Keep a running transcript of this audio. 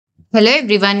Hello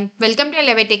everyone, welcome to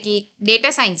Elevateki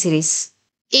Data Science series.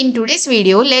 In today's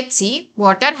video, let's see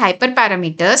what are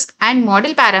hyperparameters and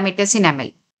model parameters in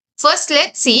ML. First,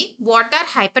 let's see what are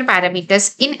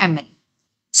hyperparameters in ML.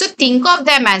 So think of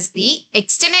them as the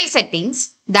external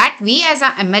settings that we as a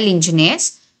ML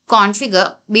engineers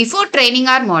configure before training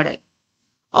our model.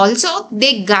 Also,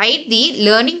 they guide the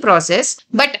learning process,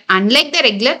 but unlike the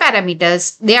regular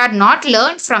parameters, they are not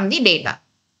learned from the data.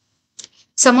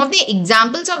 Some of the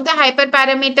examples of the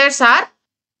hyperparameters are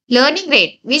learning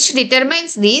rate, which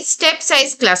determines the step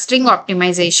size clustering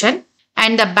optimization,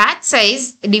 and the batch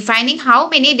size defining how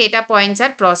many data points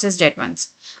are processed at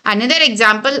once. Another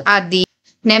example are the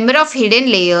number of hidden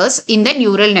layers in the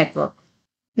neural network.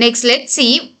 Next, let's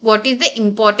see what is the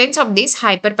importance of these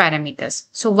hyperparameters.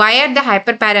 So why are the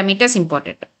hyperparameters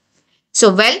important?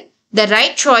 So the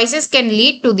right choices can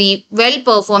lead to the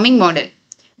well-performing model,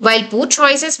 while poor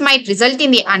choices might result in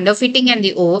the underfitting and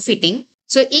the overfitting.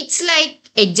 So it's like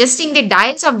adjusting the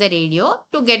dials of the radio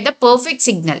to get the perfect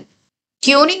signal.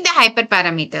 Tuning the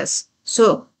hyperparameters.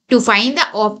 So to find the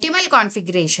optimal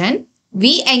configuration,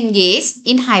 we engage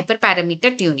in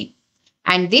hyperparameter tuning.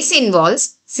 And this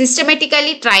involves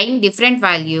systematically trying different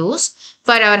values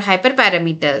for our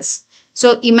hyperparameters.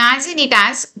 So imagine it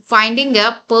as finding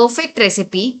a perfect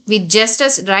recipe with just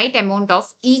the right amount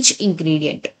of each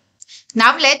ingredient.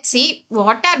 Now let's see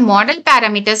what are model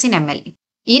parameters in ML.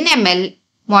 In ML,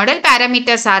 model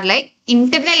parameters are like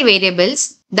internal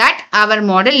variables that our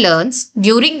model learns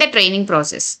during the training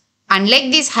process.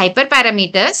 Unlike these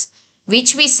hyperparameters,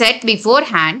 which we set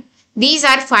beforehand, these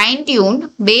are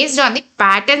fine-tuned based on the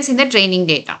patterns in the training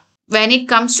data. When it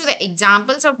comes to the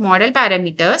examples of model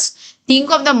parameters, think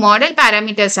of the model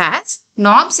parameters as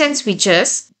knobs and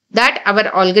switches that our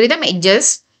algorithm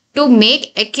adjusts to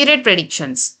make accurate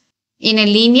predictions. In a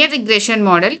linear regression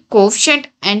model, coefficient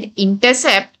and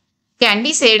intercept can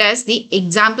be said as the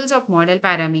examples of model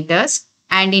parameters,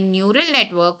 and in neural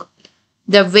network,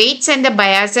 the weights and the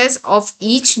biases of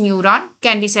each neuron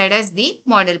can be said as the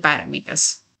model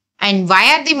parameters. And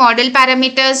why are the model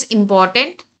parameters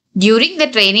important? During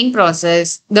the training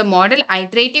process, the model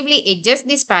iteratively adjusts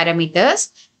these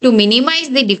parameters to minimize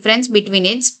the difference between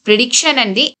its prediction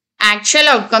and the actual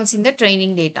outcomes in the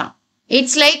training data.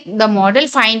 It's like the model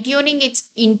fine-tuning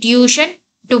its intuition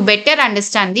to better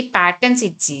understand the patterns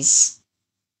it sees.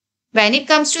 When it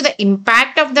comes to the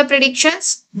impact of the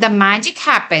predictions, the magic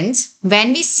happens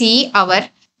when we see our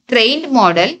trained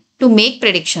model to make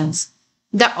predictions.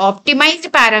 The optimized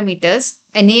parameters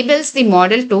enables the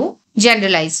model to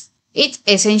generalize. It's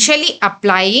essentially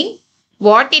applying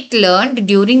what it learned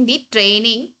during the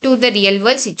training to the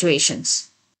real-world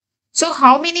situations. So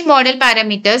how many model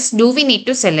parameters do we need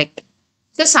to select?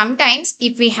 So sometimes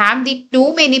if we have the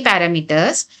too many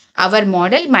parameters, our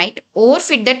model might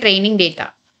overfit the training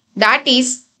data. That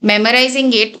is,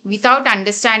 memorizing it without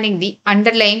understanding the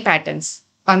underlying patterns.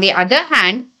 On the other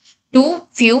hand, too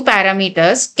few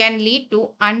parameters can lead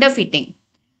to underfitting,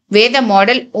 where the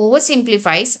model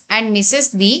oversimplifies and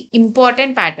misses the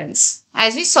important patterns.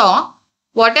 As we saw,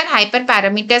 what are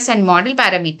hyperparameters and model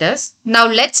parameters? Now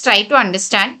let's try to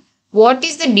understand what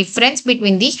is the difference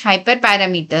between the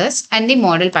hyperparameters and the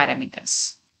model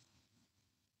parameters.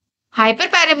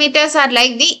 Hyperparameters are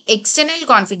like the external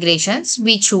configurations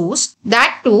we choose,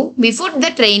 that too before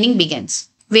the training begins.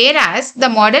 Whereas the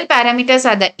model parameters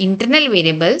are the internal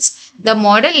variables the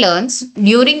model learns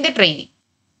during the training.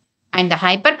 And the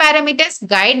hyperparameters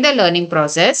guide the learning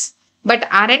process but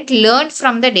aren't learned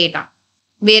from the data.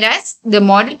 Whereas the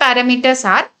model parameters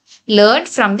are learned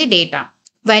from the data.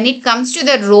 When it comes to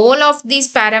the role of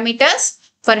these parameters,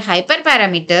 for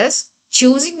hyperparameters,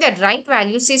 choosing the right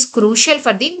values is crucial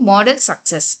for the model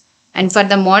success. And for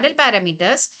the model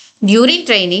parameters, during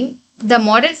training, the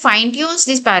model fine-tunes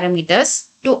these parameters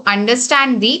to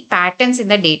understand the patterns in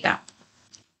the data.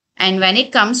 And when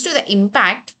it comes to the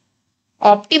impact,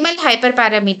 optimal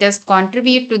hyperparameters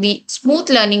contribute to the smooth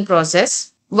learning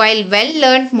process, while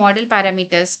well-learned model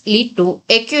parameters lead to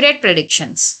accurate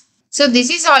predictions. So this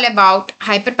is all about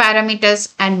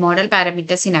hyperparameters and model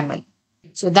parameters in ML.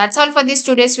 So that's all for this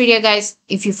today's video, guys.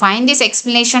 If you find this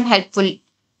explanation helpful,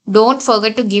 don't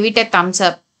forget to give it a thumbs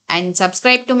up and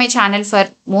subscribe to my channel for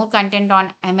more content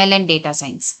on ML and data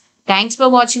science. Thanks for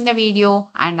watching the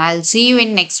video, and I'll see you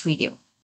in next video.